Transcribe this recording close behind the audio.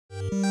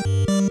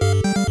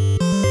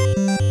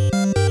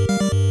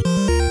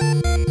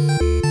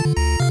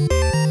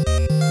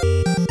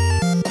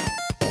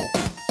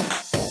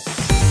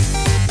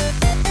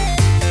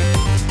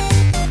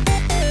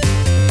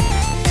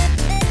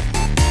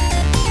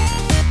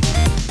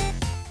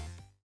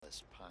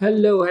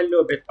Hello,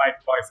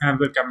 Bitbite Boy fan.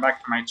 Welcome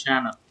back to my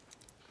channel.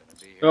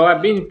 So I've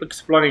been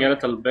exploring a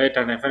little bit,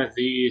 and I finished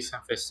this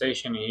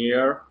infestation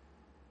here.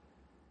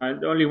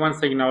 And only one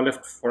thing now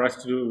left for us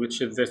to do,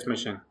 which is this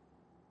mission.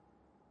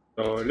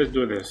 So let's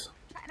do this.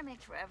 Try to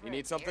make forever You need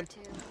a day or something? two,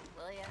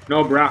 will ya?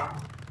 No, brah.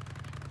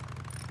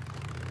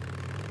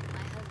 My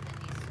husband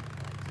needs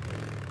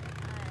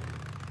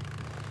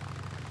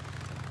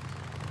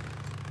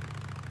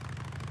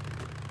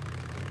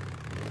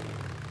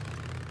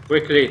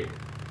Quickly.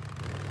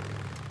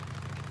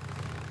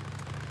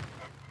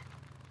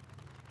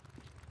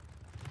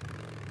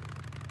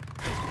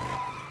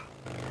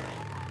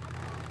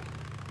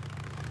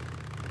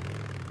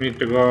 We need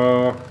to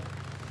go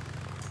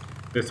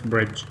this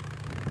bridge.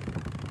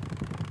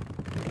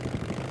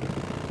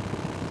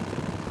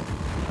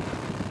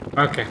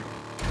 Okay.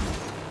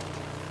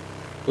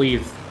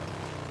 Please.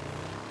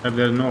 If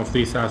there's no of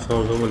these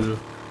assholes who will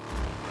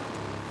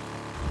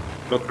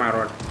block my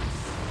road.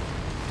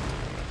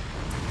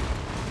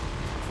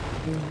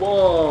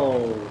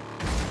 Whoa!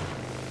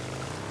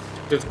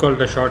 It's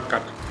called a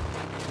shortcut.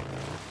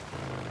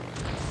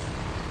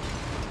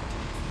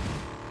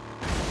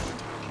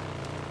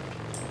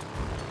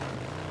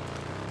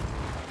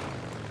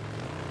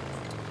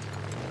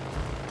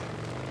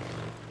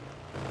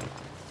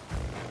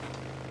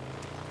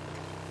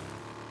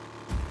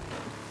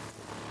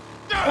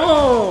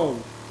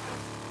 Oh!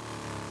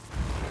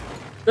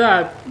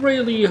 That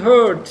really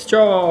hurts,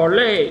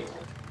 Charlie!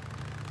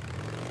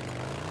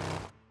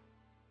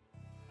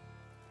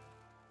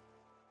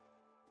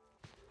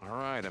 All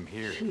right, I'm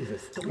here.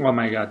 Jesus, Oh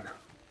my god.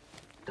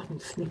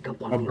 don't sneak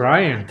up on me.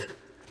 O'Brien. Did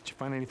you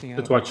find anything out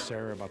Let's about watch.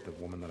 Sarah, about the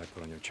woman that I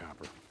put on your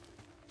chopper?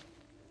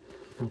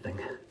 Nothing.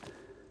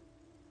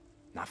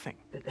 Nothing.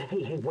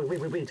 Hey,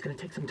 wait. It's gonna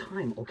take some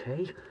time,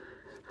 okay?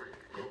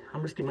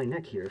 I'm risking my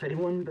neck here. If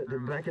anyone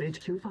back at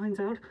HQ finds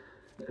out,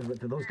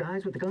 those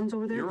guys with the guns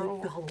over there, You're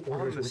they'll follow all on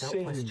orders the without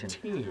same question.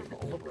 team,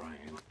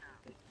 O'Brien.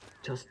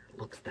 Just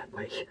looks that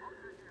way.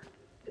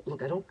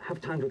 Look, I don't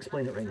have time to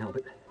explain it right now,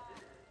 but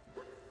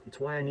it's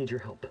why I need your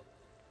help.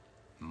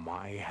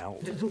 My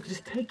help. Look,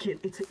 just take it.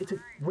 It's a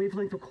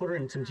wavelength recorder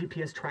and some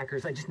GPS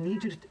trackers. I just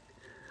need you to.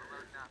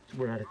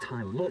 We're out of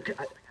time. Look,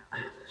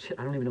 shit,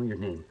 I don't even know your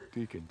name.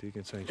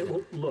 Deacon St.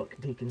 Well, look,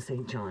 Deacon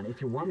St. John,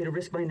 if you want me to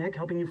risk my neck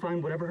helping you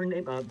find whatever her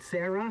name,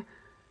 Sarah,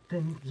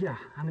 then yeah,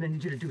 I'm gonna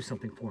need you to do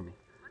something for me.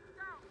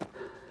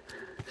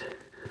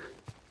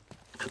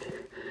 Okay.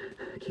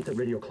 Keep the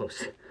radio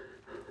close.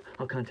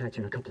 I'll contact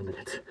you in a couple of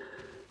minutes.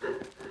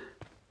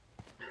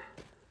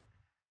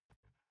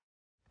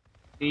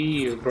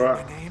 See you,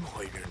 bro. My name?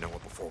 Well, you're gonna know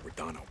it before we're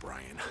done,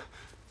 O'Brien.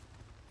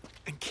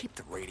 And keep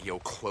the radio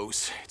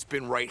close. It's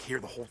been right here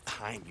the whole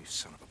time, you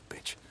son of a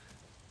bitch.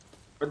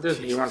 What does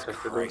he want us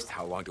to do? Christ,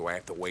 how long do I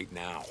have to wait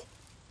now?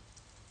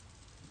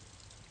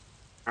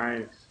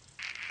 Nice.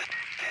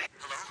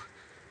 Hello?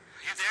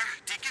 You there,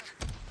 Deacon?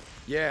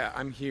 Yeah,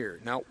 I'm here.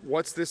 Now,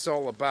 what's this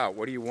all about?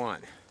 What do you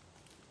want?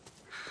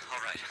 All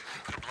right,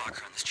 put a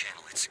blocker on this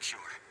channel. It's secure.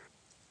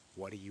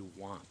 What do you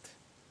want?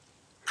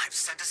 I've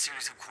sent a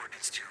series of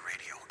coordinates to your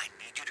radio. I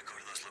need you to go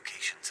to those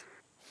locations.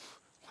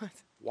 What?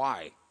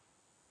 Why?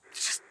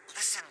 Just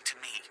listen to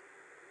me.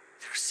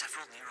 There are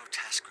several NERO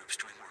task groups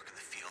doing work in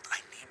the field. I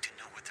need to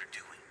know what they're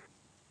doing.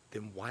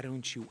 Then why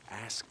don't you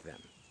ask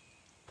them?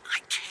 I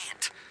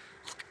can't.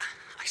 Look,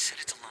 I said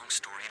it's a long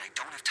story, and I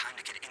don't have time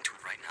to get into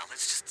it right now.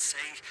 Let's just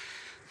say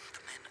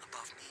the men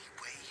above me,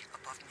 way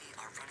above me,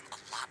 are running a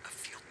lot of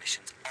field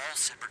missions, all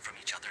separate from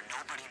each other.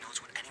 Nobody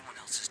knows what anyone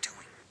else is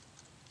doing.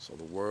 So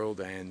the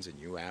world ends and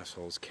you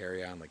assholes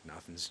carry on like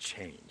nothing's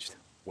changed.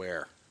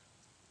 Where?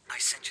 I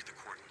sent you the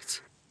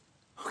coordinates.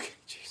 Okay,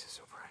 Jesus,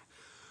 O'Brien.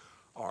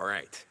 All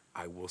right,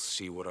 I will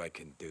see what I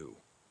can do.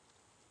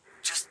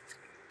 Just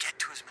get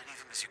to as many of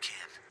them as you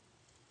can.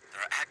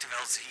 There are active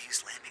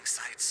LZs, landing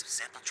sites,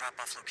 sample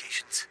drop-off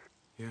locations.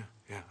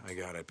 Yeah, I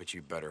got it, but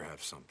you better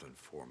have something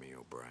for me,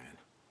 O'Brien.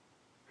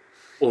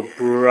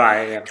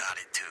 O'Brien. Got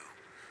it, too.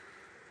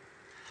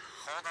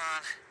 Hold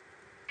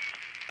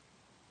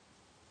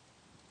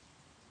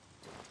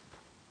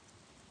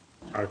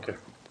on. Okay.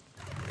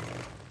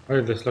 Where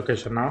is this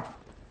location now?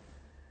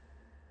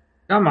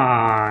 Come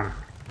on.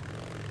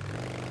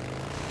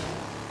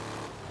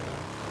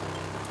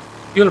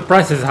 Fuel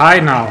price is high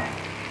now.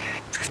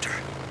 Drifter,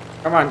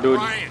 Come on, dude.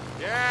 O'Brien,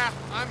 yeah,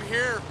 I'm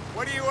here.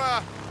 What do you,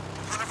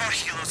 one of our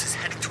helos is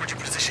heading towards your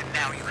position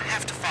now. You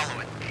have to follow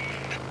it.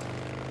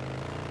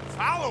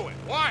 follow it?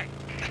 Why?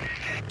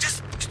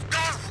 Just go!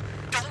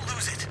 Don't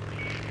lose it.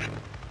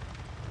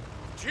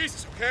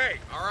 Jesus, okay,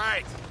 all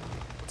right.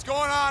 What's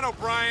going on,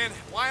 O'Brien?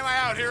 Why am I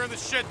out here in the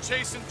shit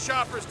chasing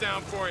choppers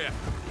down for you?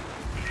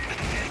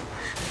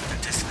 Their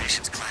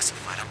destination's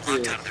classified. I'm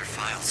locked out of their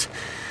files.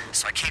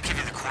 So I can't give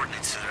you the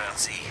coordinates to their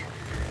LZ.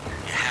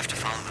 You have to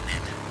follow them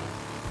in.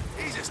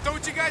 Jesus,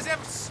 don't you guys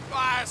have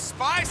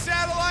spy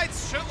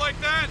satellites? Shit like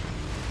that?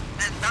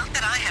 And not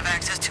that I have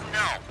access to,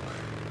 no.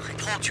 I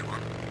told you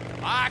one.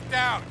 Locked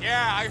out.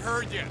 Yeah, I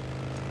heard you.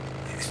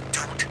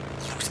 Don't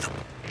lose them.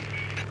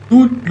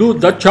 Dude,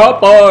 lose the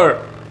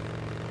chopper!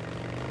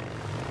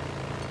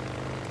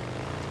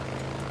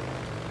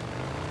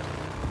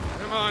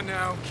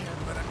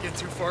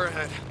 too far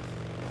ahead.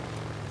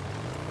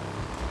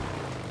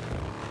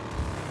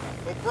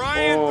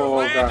 O'Brien, they're Oh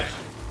landing. gosh.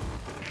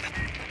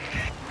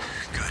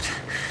 Good.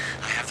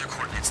 I have their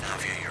coordinates now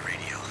via your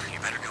radio. You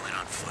better go in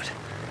on foot.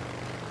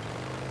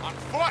 On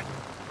foot.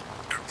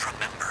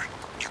 Remember,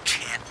 you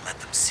can't let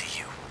them see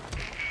you.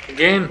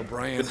 Again.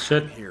 O'Brien, Good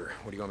shit. here.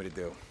 What do you want me to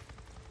do?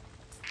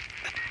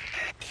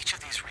 Each of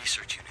these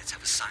research units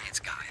have a science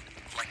guy,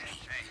 like me,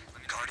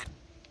 guarded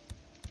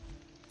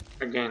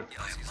Again.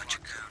 by a bunch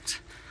of goons.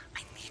 I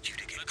need you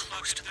to get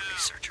close to the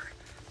researcher.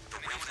 The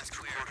wavelength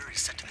recorder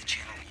is set to the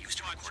channel we use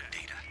to record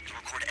data. It'll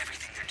record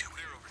everything they're doing.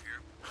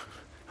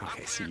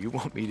 Okay, so you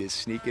want me to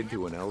sneak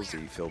into an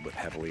LZ filled with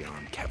heavily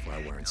armed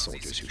Kevlar-wearing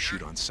soldiers who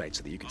shoot on sight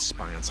so that you can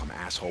spy on some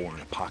asshole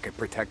wearing a pocket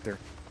protector?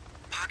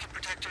 Pocket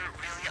protector?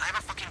 Really? I have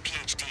a fucking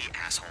PhD,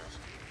 asshole.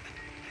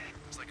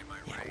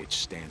 Yeah, which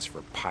stands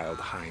for piled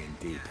high and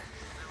deep.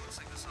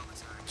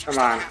 Come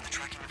on. Have the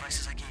tracking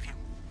devices I gave you?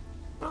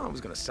 Well, I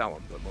was gonna sell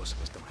them, but most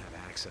of us don't have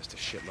access to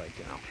shit like,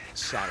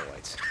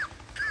 satellites.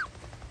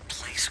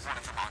 Place one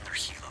of them on their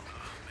helo.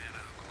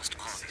 Almost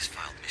all of these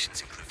filed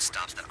missions include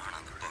stops that aren't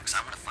on the books.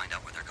 I want to find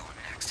out where they're going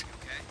next.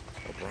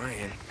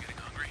 O'Brien.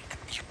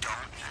 You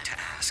don't need to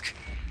ask.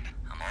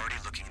 I'm already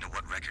looking into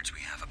what records we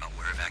have about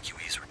where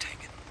evacuees were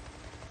taken.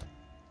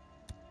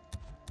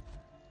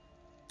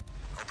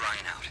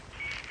 O'Brien out.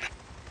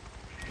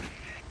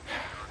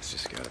 This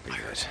just gotta be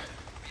it.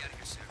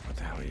 What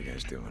the hell are you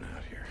guys doing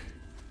out here?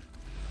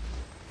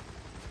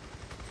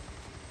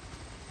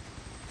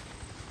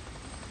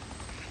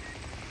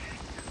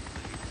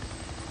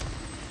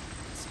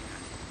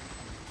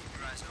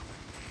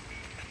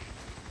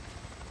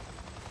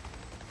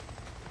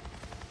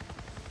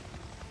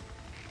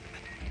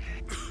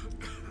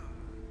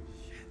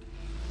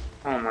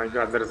 Oh my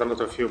god, there's a lot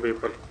of few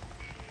people.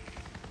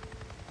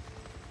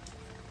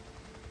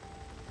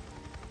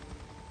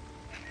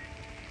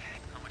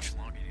 How much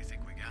longer do you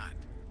think we got?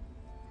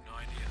 No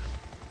idea.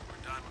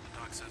 We're done when the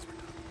doc says we're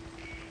done.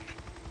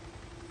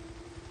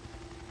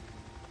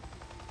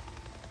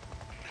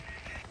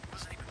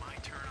 Wasn't even my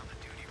turn on the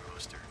duty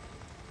roster.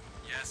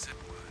 Yes, it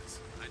was.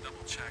 I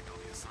double-checked all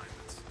the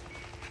assignments.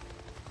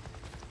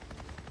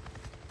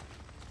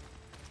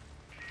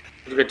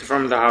 You get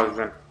from the house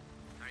then.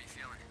 How are you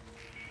feeling?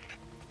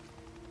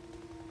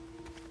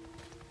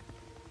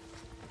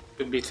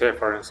 Should be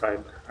safer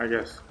inside, I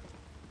guess.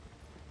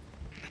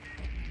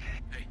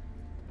 Hey,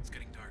 it's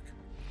getting dark.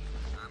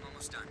 I'm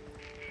almost done.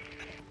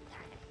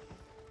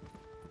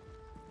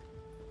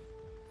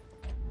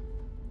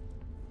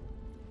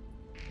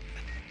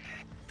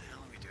 What the hell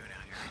are we doing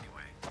out here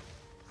anyway?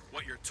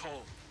 What you're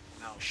told.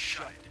 Now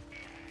shut it.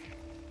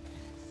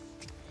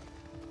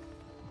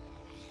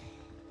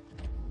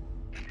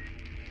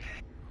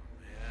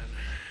 Man,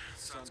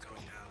 sun's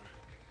going down.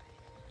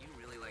 You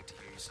really like to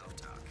hear yourself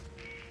talk.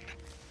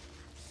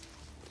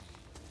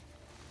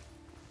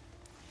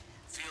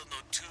 Field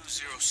note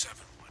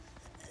 2071.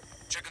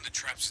 Checking the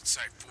traps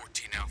inside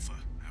 14 Alpha.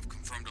 I've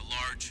confirmed a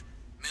large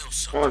male Oh,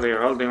 subject.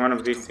 they're holding one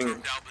of these things.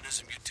 Confirmed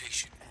albinism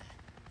mutation.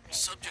 The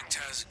subject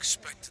has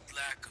expected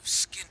lack of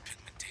skin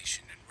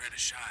pigmentation and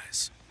reddish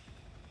eyes.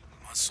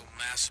 Muscle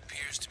mass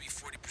appears to be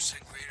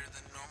 40% greater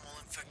than normal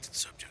infected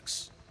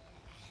subjects.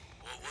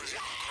 What was it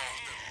we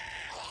called them?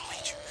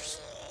 Bleachers.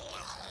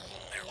 Well,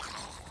 there we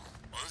go.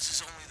 Well, this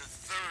is only the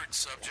third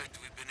subject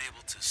we've been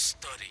able to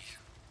study.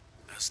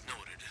 As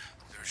noted,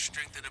 their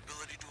strength and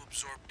ability to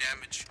absorb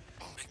damage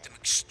make them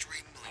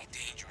extremely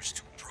dangerous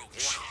to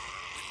approach.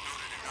 We've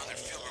noted in other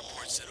field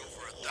reports that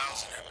over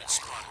 1,000 have been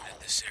spotted in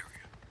this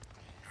area.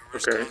 The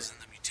risk Okay. causing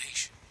the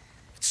mutation,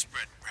 it's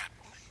spread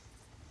rapidly.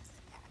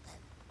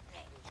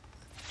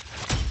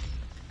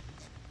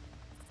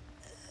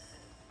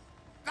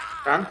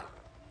 Done?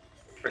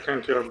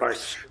 Return to your bike.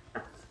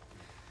 How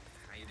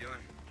you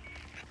doing?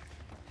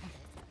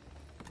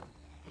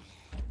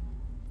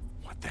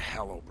 What the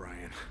hell,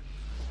 O'Brien?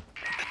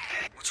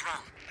 What's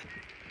wrong?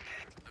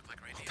 Look like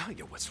I'll radio. tell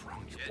you what's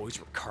wrong. Your boys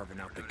were carving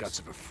out the guts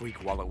of a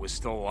freak while it was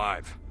still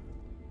alive.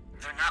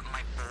 They're not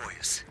my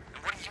boys.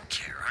 And what do you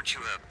care? Aren't you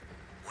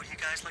what do you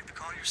guys like to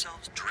call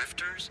yourselves?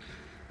 Drifters?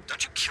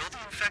 Don't you kill the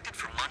infected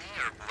for money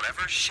or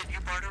whatever shit you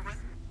barter with?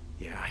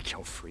 Yeah, I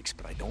kill freaks,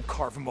 but I don't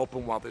carve them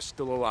open while they're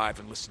still alive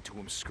and listen to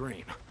them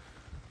scream.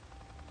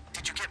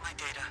 Did you get my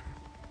data?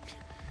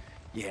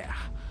 Yeah,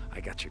 I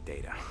got your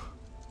data.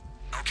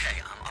 Okay,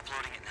 I'm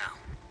uploading it now.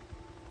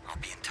 I'll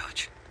be in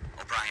touch.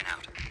 O'Brien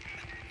out.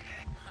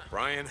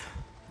 Brian?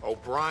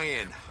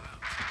 O'Brien!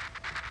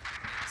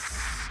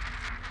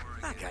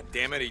 Ah, God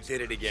damn it, he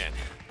did it again.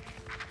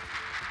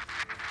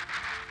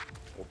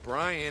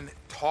 O'Brien,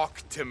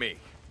 talk to me.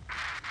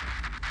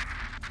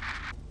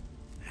 Ah,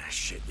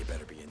 shit, you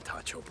better be in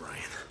touch, O'Brien.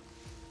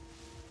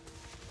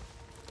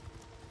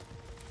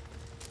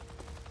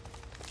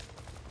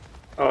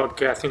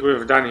 Okay, I think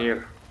we've done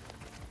here.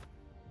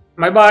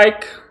 My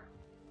bike!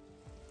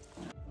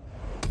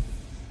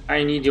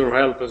 I need your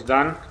help, is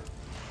done.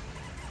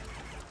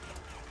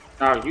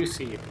 Now you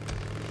see it.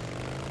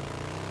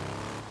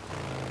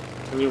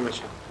 It's a new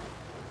mission.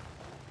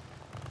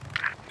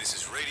 This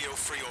is Radio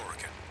Free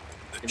Oregon.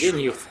 The Again,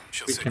 you truth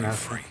shall set freaking you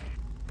asshole. free.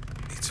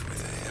 It's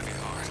with a heavy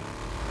heart.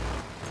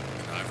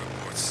 And I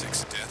report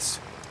 6 deaths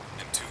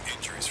and 2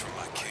 injuries from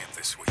my camp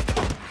this week.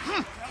 The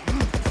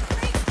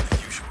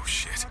usual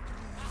shit.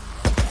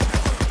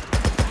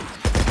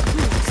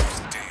 Those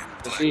damn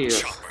black Jesus.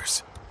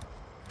 choppers.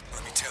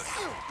 Let me tell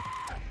you,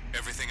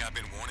 everything I've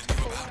been warning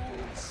you about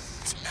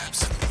is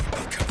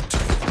absolutely coming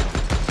true.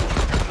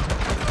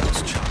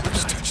 Those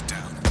choppers touched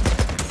down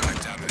and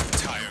wiped out an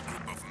entire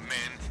group of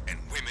men and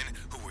women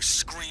who were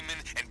screaming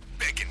and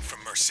begging for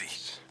mercy.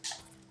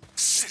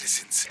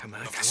 Citizens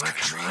of this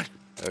country.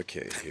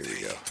 Okay, here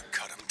we go.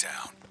 Cut them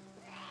down.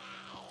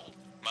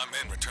 My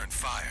men returned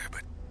fire,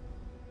 but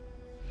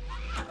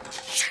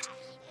shit.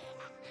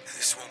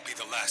 This won't be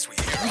the last we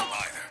hear of them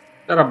either.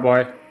 Shut up,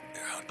 boy.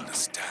 They're hunting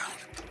us down.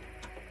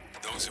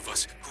 Those of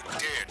us who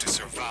dare to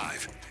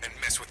survive and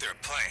mess with their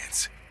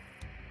plans.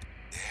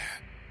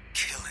 They're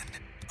killing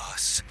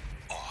us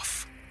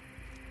off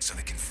so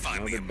they can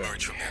finally Another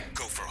emerge from bang. their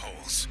gopher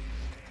holes.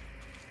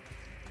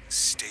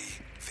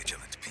 Stay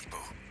vigilant, people.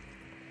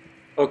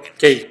 Okay,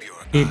 Keep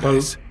your people.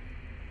 eyes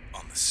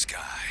on the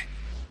sky.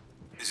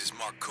 This is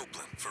Mark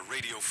Copeland for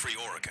Radio Free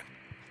Oregon.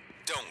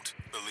 Don't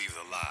believe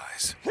the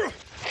lies.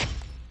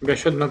 Maybe I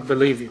should not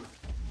believe you.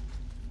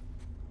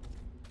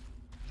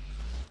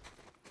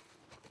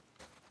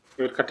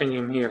 You're cutting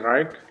him here,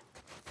 right?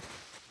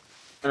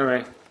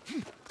 Anyway.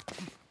 I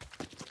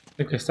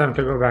think it's time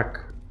to go back.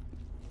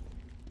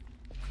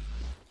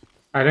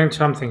 I learned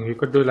something. You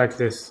could do like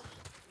this.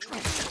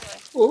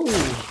 Ooh.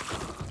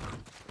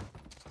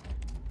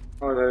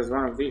 Oh, there is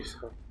one of these.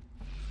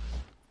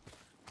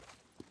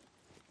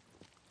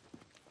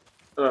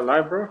 Still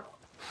alive, bro?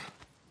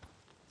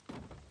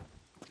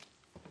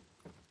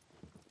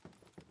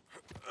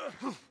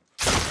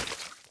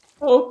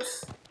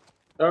 Oops.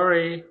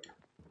 Sorry.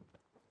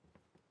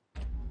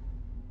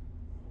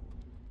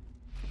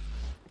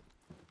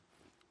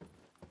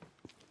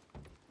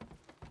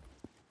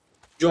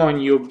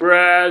 Join you,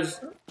 bros.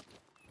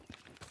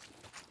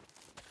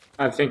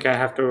 I think I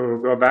have to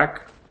go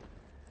back.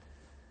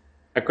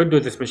 I could do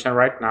this mission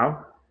right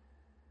now.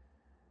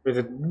 With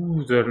it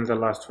boozer in the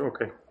last.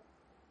 Okay.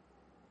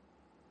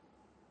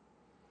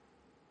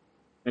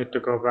 Need to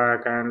go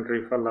back and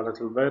refill a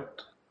little bit.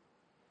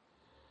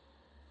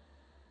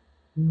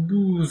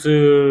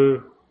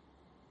 Boozer.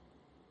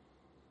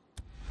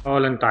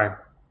 All in time.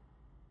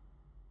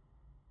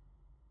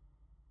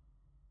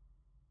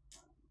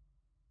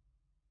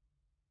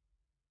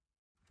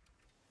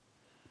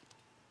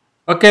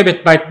 Okay,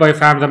 Bite Boy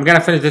fams, I'm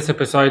gonna finish this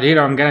episode here.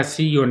 I'm gonna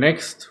see you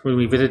next when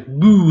we visit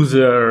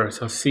Boozer.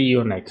 So see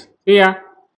you next. See ya.